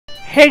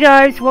Hey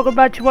guys, welcome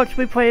back to Watch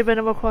Me Play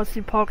Animal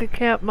Crossing Pocket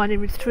Camp. My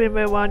name is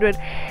Streamer100.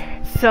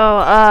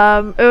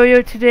 So,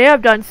 earlier today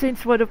I've done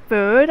Since for the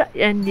Third,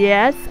 and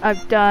yes,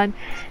 I've done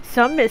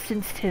some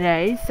missions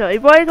today. So if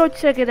you want to go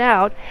check it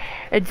out,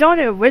 it's on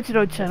the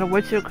original channel,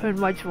 which you're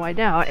currently watching right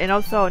now, and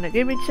also on the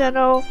gaming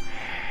channel.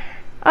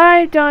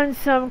 I've done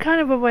some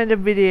kind of a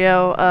random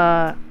video,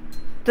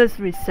 just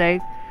to be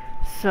safe.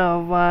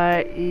 So,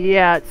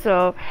 yeah,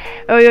 so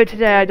earlier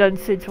today I done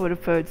Since for the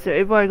Third, so if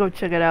you want to go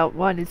check it out,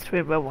 one is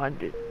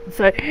Streamer100.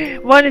 So,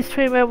 one is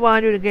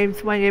Streamer100, the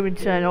game's my gaming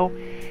channel,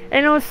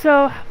 and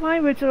also my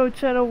original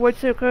channel,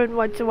 which you're currently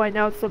watching right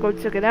now, so go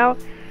check it out.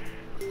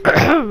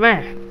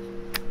 Man.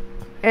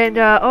 And,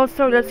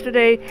 also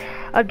yesterday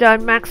I've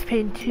done Max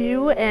Payne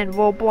 2 and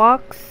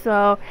Roblox,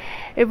 so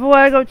if you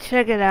want to go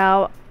check it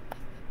out,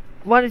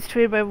 one is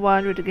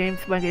Streamer100, the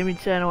game's my gaming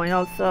channel, and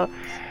also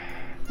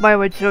my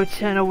original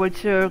channel,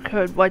 which you're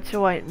currently watching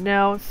right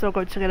now, so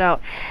go check it out.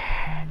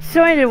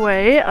 So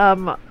anyway,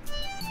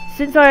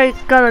 since I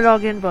got a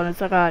login bonus,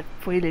 I got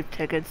free leave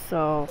tickets,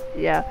 so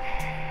yeah,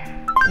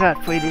 I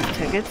got free leave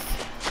tickets.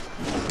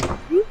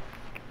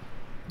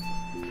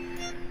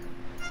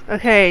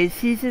 Okay,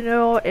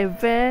 seasonal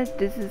event,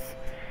 this is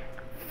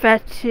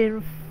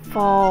fetching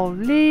fall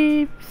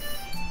leaves.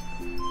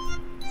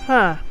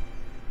 Huh.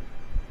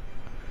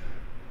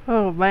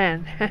 Oh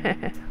man.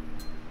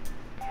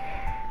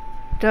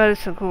 That is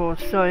so cool.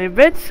 So the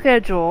event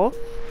schedule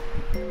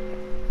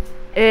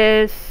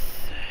is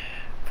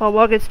from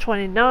August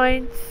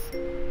 29th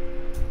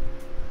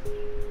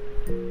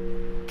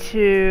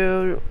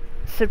to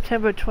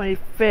September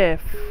 25th.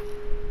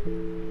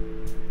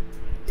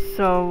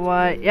 So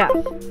yeah.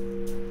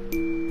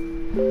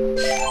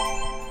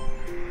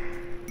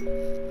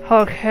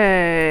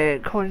 Okay,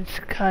 corn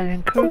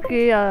cutting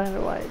cookie. I don't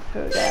know why I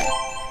heard that.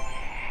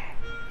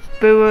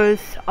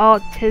 Brewer's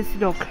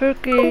artisanal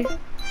cookie.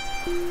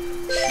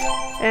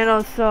 And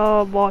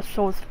also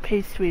Marshall's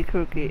pastry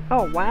cookie.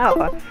 Oh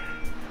wow,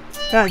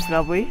 that's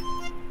lovely.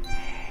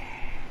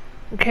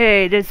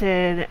 Okay, there's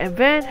an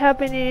event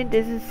happening.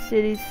 This is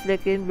City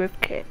Slickin with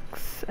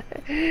cakes.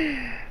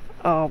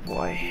 Oh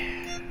boy,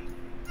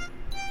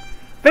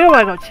 but I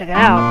wanna go check it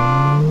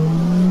out.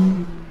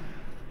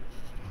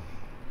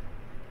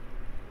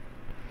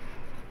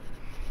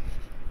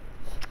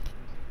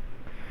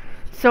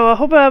 So I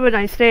hope I have a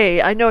nice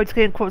day. I know it's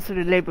getting closer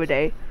to Labor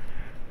Day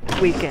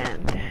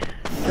weekend.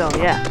 So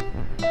yeah.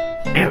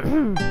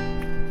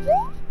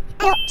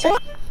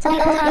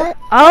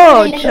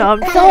 Oh, chum,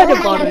 sorry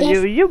to bother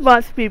you. You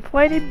must be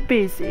plenty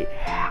busy.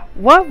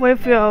 What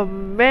with your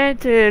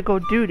medical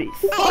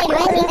duties?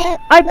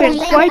 I've been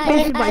quite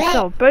busy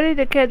myself, burning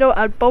the candle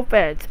at both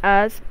ends,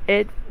 as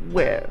it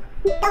were.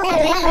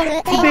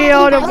 To be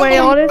all the way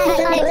honest,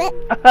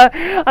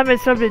 I'm in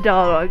some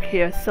dialogue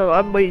here, so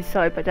I'm really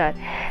sorry about that.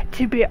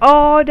 To be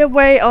all the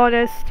way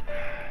honest,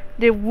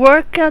 the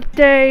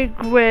workaday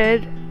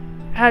grid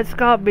has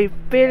got me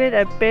feeling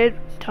a bit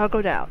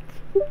toggled out.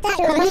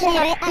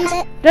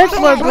 That's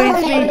what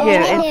brings me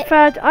here. In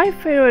fact, I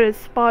feel a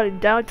spot in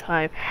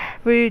downtime.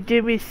 Will you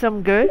do me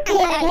some good?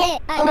 And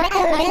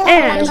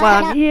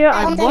while I'm here,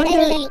 I'm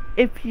wondering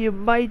if you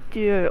might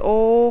do an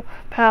old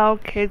pal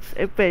Kicks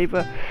a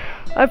favor.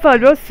 I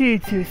found those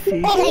seeds you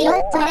see.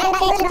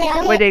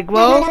 When they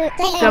grow,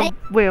 some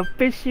will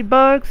fishy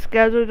bugs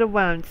gathered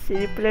around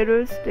city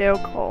flitters, they're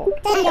called.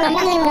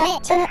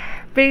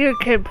 Think you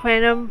can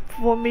plant them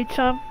for me,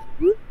 chum?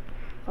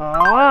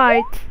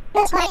 Alright.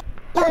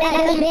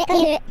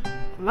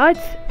 What's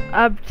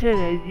up to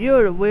the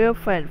you're the real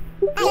friend.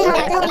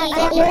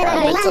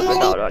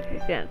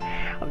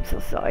 I'm so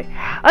sorry.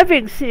 I've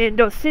been seeing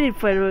those city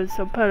flitters,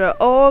 so put an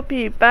OP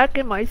back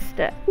in my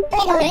step.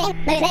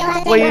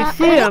 When you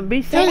see them,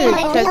 be sure to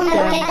check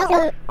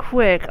them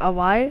quick,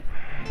 alright?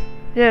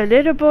 They're a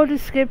little bold to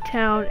skip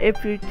town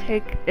if you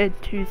take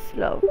it too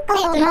slow.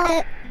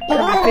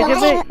 Come to think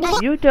of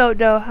it, you don't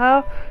know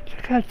how to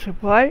catch them,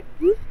 right?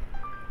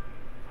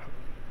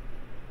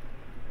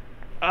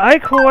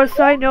 Of course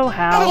I know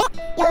how.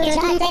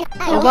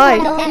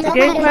 Alright, the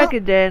game's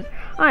cracking then.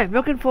 I'm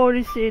looking forward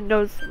to seeing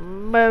those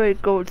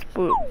marigolds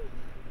bloom.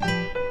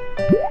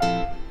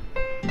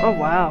 Oh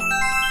wow.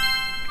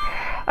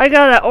 I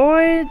got an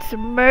orange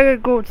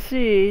marigold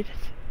seed.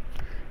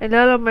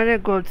 Another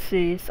marigold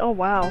seeds. Oh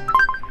wow.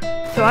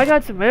 So I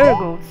got some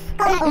marigolds.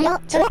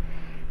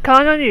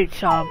 Count on you,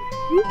 chum.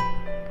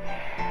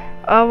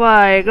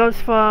 Alright, it goes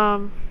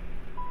from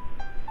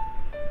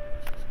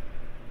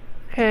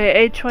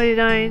okay,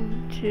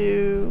 8/29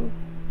 to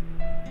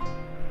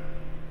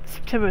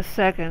September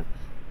 2nd.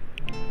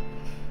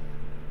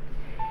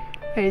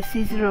 Okay,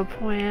 seasonal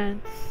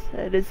plants.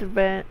 This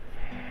event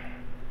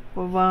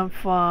will run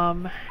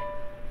from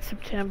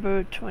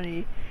September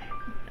 20.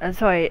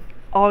 Sorry,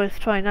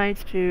 August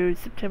 29th to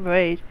September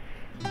 8th.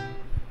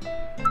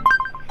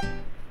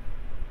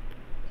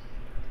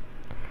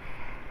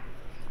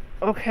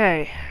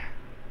 Okay.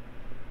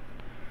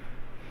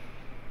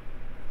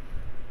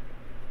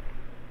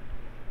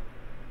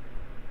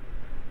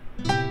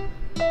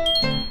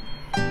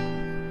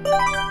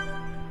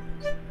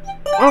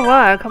 Oh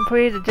wow, I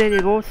completed the daily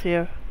goals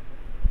here.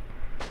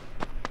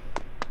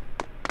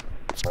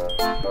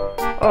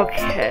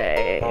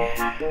 Okay.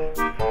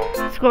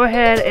 Let's go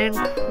ahead and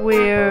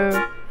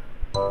clear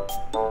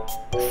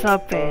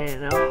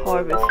something.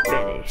 Harvest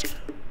mini.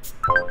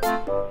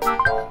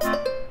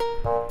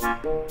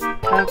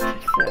 Time to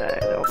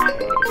set.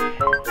 Okay.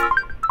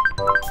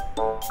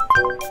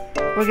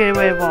 We're getting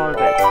rid of all of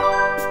it.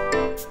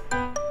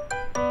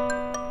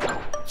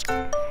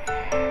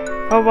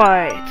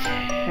 Alright.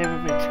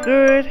 Everything's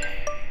good.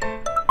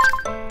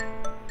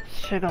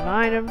 Check on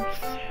items.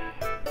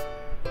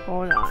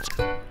 Hold on.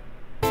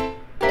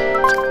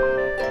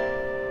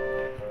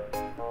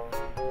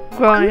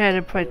 Go ahead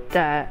and put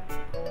that.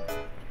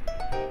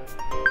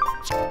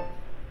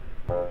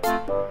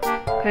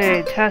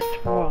 Okay, test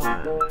 1.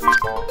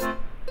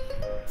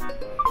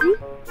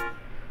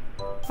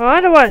 Oh, I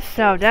don't want to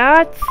sell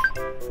that.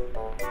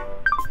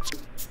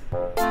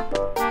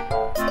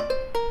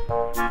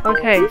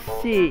 Okay,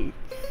 seeds.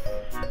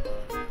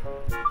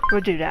 We'll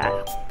do that.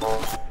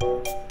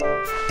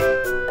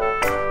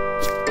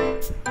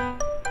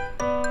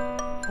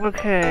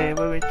 Okay,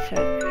 let me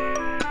check.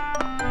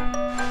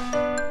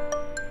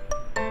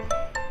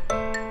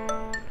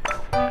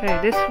 Okay,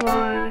 this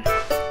one.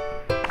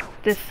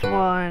 This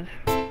one.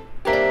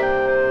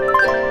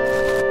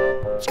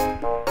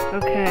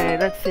 Okay,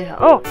 let's see how.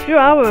 Oh, 2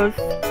 hours.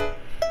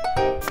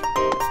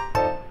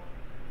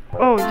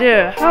 Oh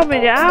dear, how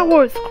many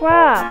hours?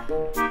 Crap.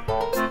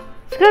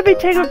 It's gonna be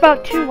taking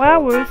about 2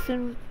 hours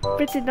and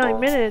 59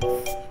 minutes.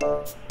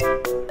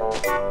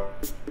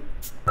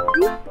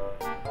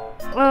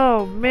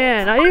 Oh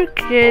man, are you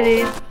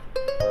kidding?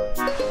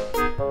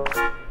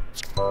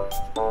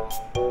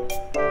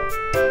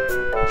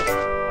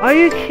 Are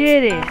you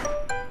kidding?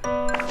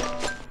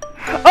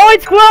 Oh,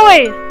 it's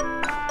glowing!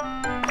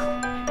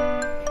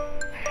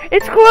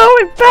 It's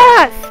glowing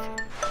fast!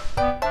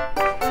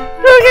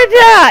 Look at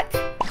that!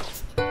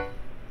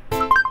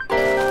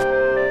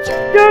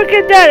 Look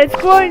at that, it's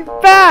glowing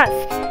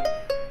fast!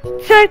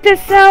 Check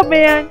this out,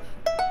 man!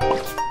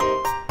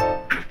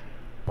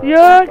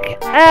 Look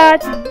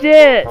at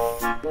this!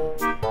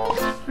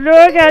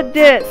 Look at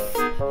this!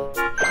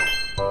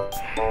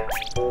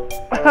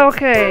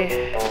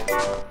 Okay.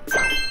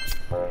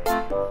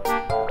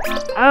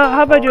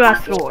 How about you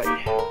asteroid?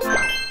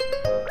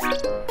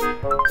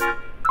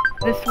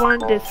 This one,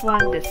 this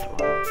one, this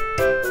one.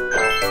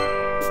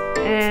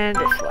 And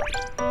this one.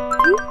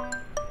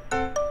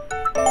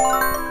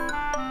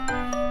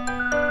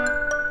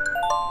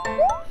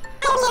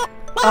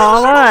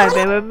 Alright,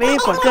 bear with me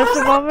for just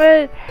a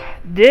moment.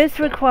 This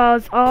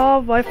requires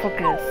all my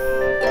focus.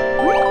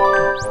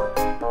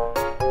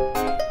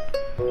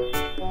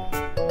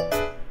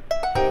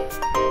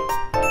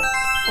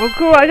 Oh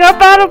cool, I got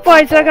battle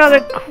points, I got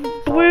a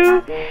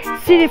blue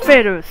city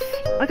feathers.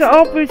 I got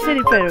all blue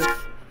city feathers.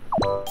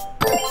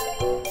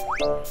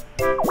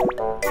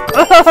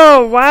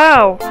 Oh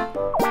wow!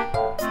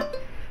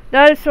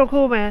 That is so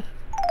cool, man.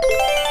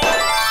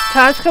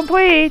 Task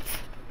complete!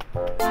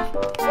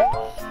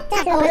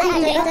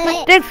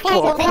 Thanks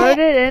for putting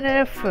in an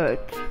effort,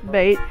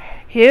 mate.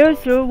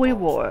 Here's your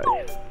reward.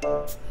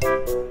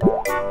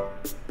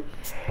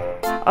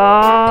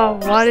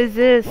 What is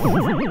this?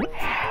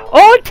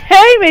 Oh,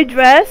 taming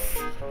dress!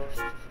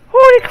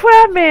 Holy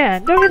crap,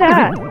 man! Look at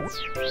that!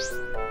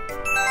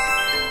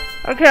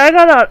 Okay, I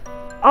got an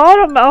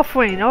autumn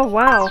offering. Oh,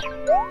 wow.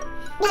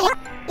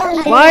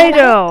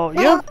 Righto!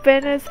 You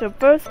finished the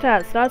first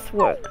task. That's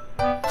work.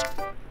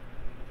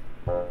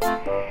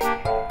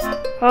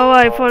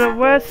 Alright, for the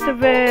rest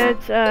of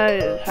it,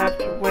 I have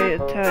to wait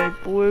until it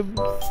blooms.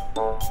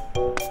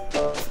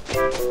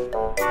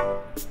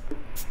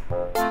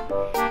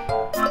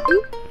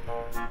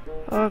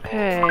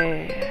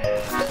 Okay.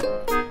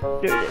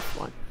 Do this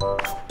one.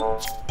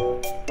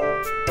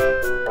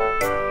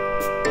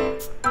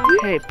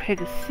 Okay,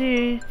 pick a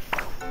seed.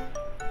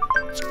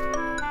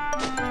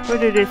 We'll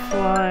do this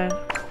one.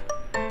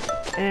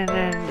 And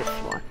then this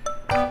one.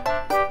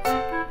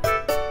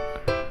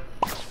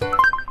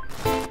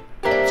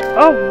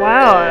 Oh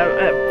wow,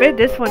 I bet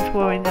this one's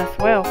glowing as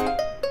well.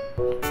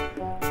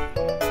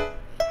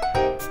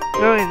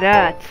 Look at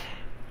that.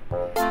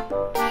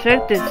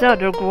 Check this out,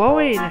 they're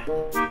glowing.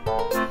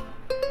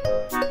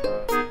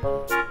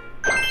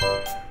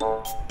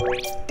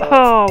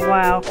 Oh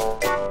wow.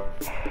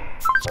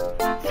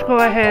 Let's go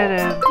ahead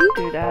and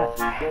do that.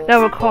 That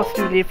will cost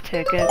you leaf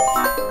tickets.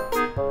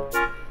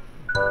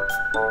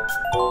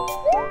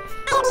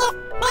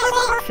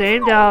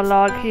 Same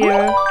dialogue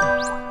here.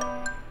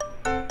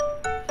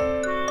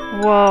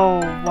 Whoa,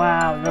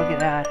 wow, look at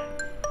that.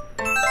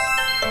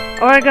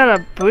 Oh, I got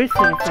a boost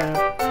in front.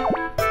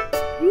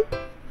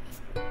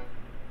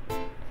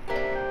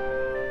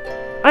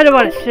 I don't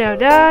want to share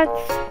that.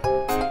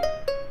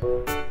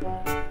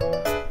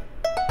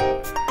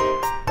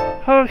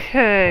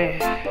 Okay.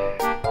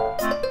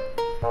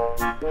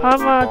 How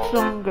much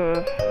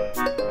longer?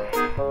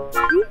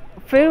 I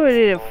think we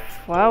need a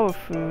flower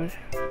food.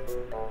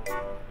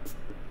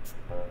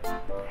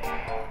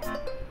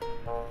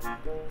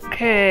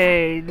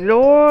 Okay,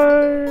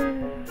 Lord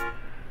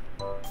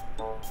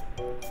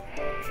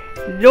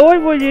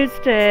will use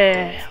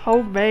the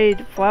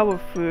homemade flower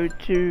food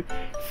to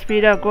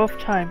speed up growth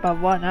time by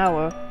 1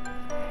 hour.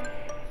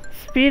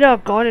 Speed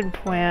up garden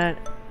plant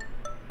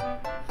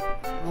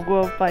will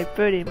grow by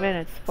 30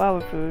 minutes.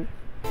 Flower food.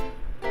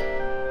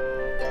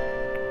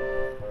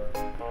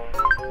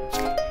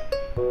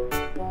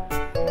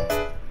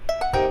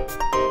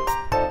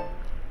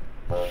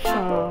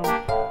 So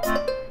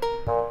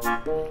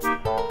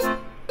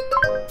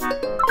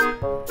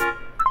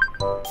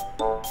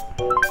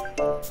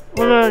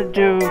we're gonna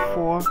do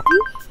 4.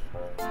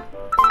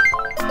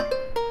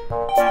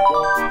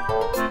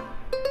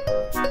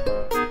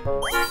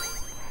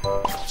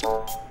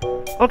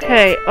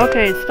 Okay,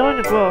 it's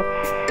starting to grow.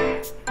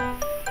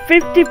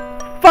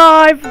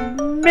 55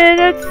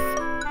 minutes.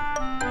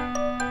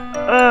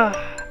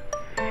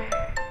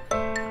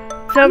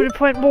 70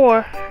 point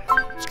more.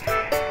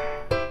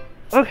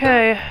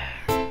 Okay.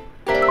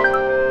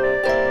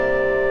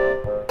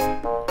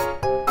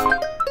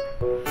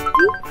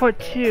 For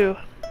 2.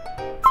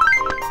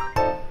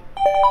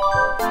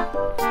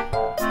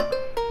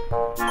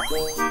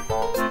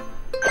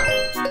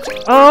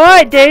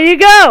 Alright, there you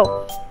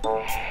go!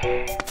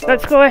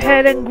 Let's go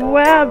ahead and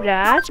grab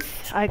that.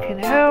 I can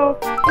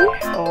help.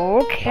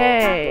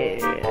 Okay.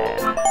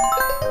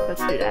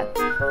 Let's do that.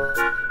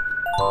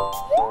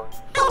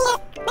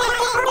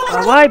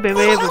 Alright, baby,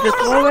 we're just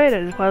one way.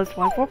 That is close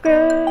my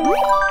focus.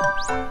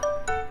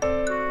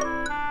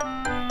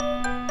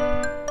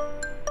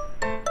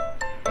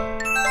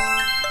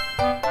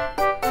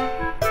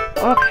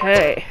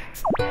 Okay.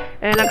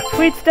 And that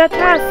completes that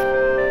task.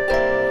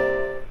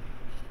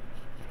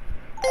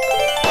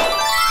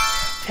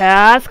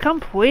 Task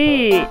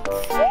complete.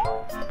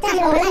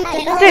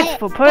 Thanks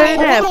for putting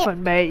in effort,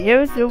 mate.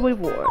 Here's the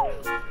reward.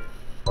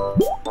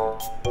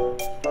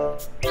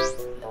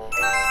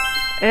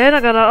 And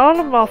I got an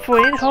autumn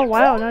offering. Oh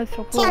wow, that's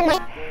so cool.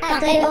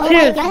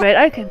 Cheers, mate.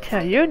 I can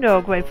tell you know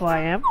how grateful I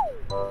am.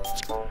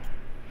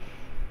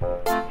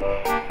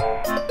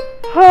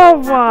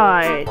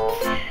 Alright.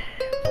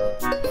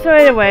 So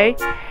anyway,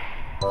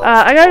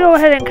 I gotta go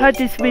ahead and cut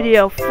this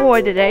video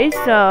for today,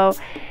 so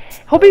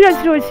hope you guys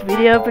enjoyed this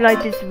video. If you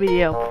like this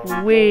video,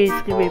 please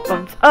give me a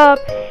thumbs up.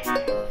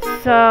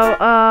 So,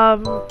 I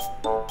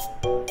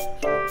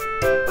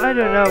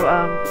don't know,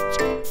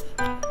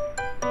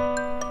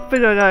 I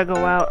think I gotta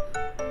go out.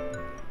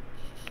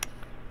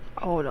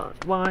 Hold on,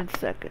 1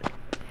 second.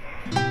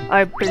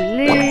 I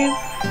believe...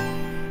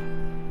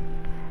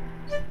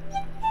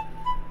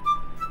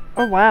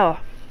 Oh wow.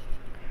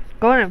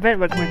 Go on event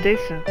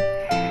recommendation.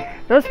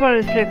 Those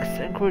bonus picks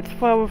includes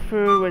flower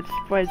food, which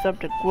spices up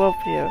the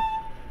growth here.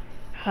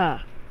 Huh.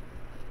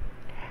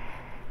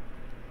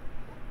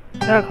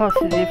 That costs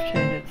the leaf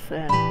changes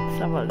and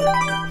some other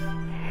things.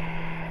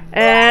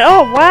 And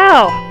oh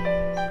wow!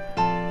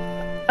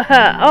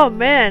 Oh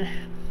man.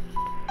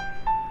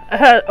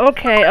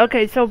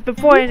 Okay, so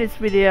before I end this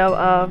video,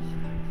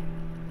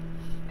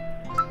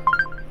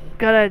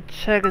 gotta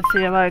check and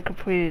see if I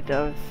completed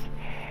those.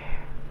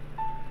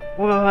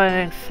 We'll go ahead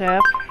and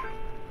accept.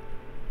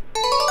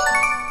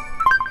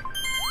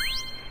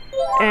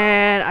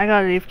 And I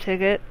got a leaf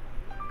ticket.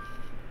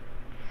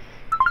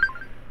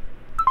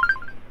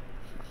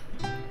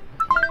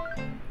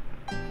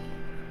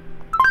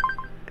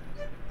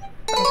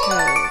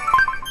 Okay.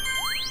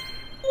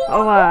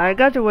 Oh wow, I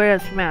got the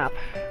weirdest map.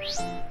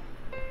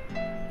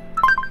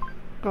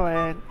 Go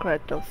ahead and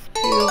collect those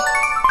 2.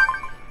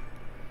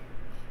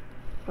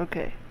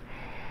 Okay.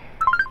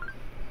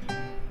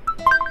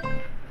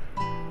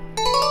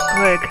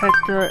 Go ahead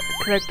and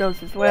collect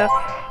those as well.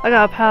 I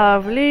got a pile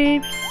of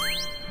leaves,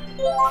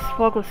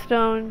 sparkle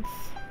stones,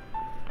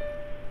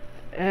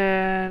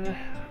 and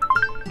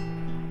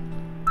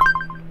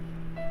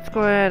let's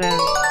go ahead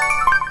and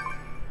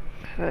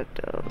collect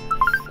those,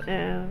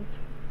 and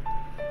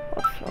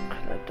also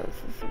collect those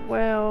as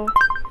well.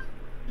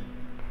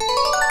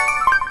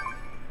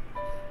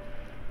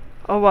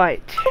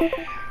 Alright.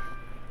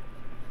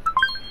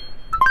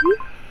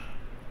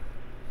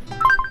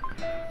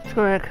 Let's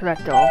go ahead and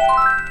collect all.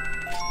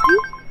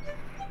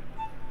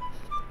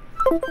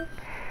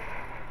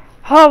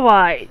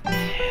 Alright.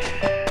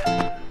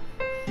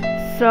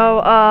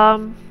 So,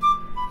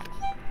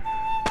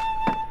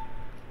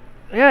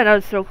 yeah, that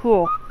was so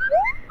cool.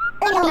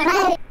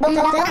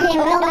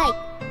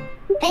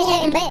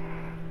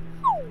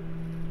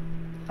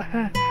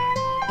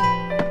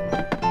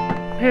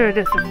 Here it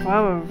is, a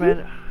flower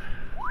red.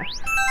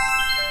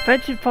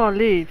 Vegetable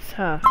leaves,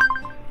 huh?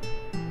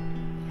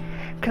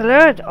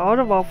 Collect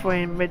autumn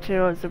offering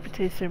materials of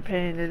petition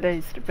painting the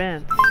latest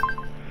events.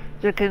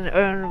 You can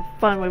earn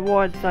fun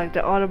rewards like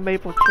the autumn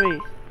maple tree.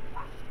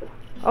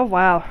 Oh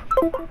wow.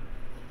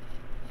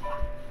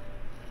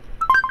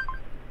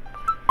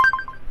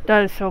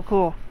 That is so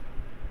cool.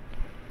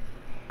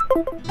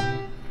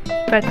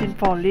 Fetching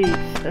for leaves.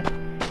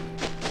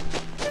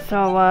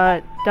 So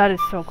that is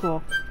so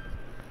cool.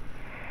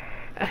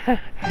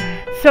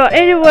 So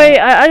anyway,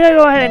 I gotta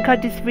go ahead and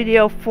cut this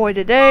video for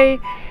today.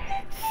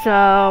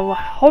 So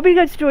hope you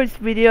guys enjoyed this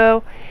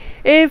video.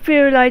 If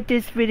you like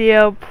this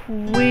video,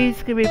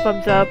 please give me a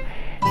thumbs up.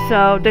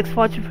 So thanks for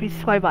watching. Please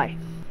bye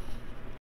bye.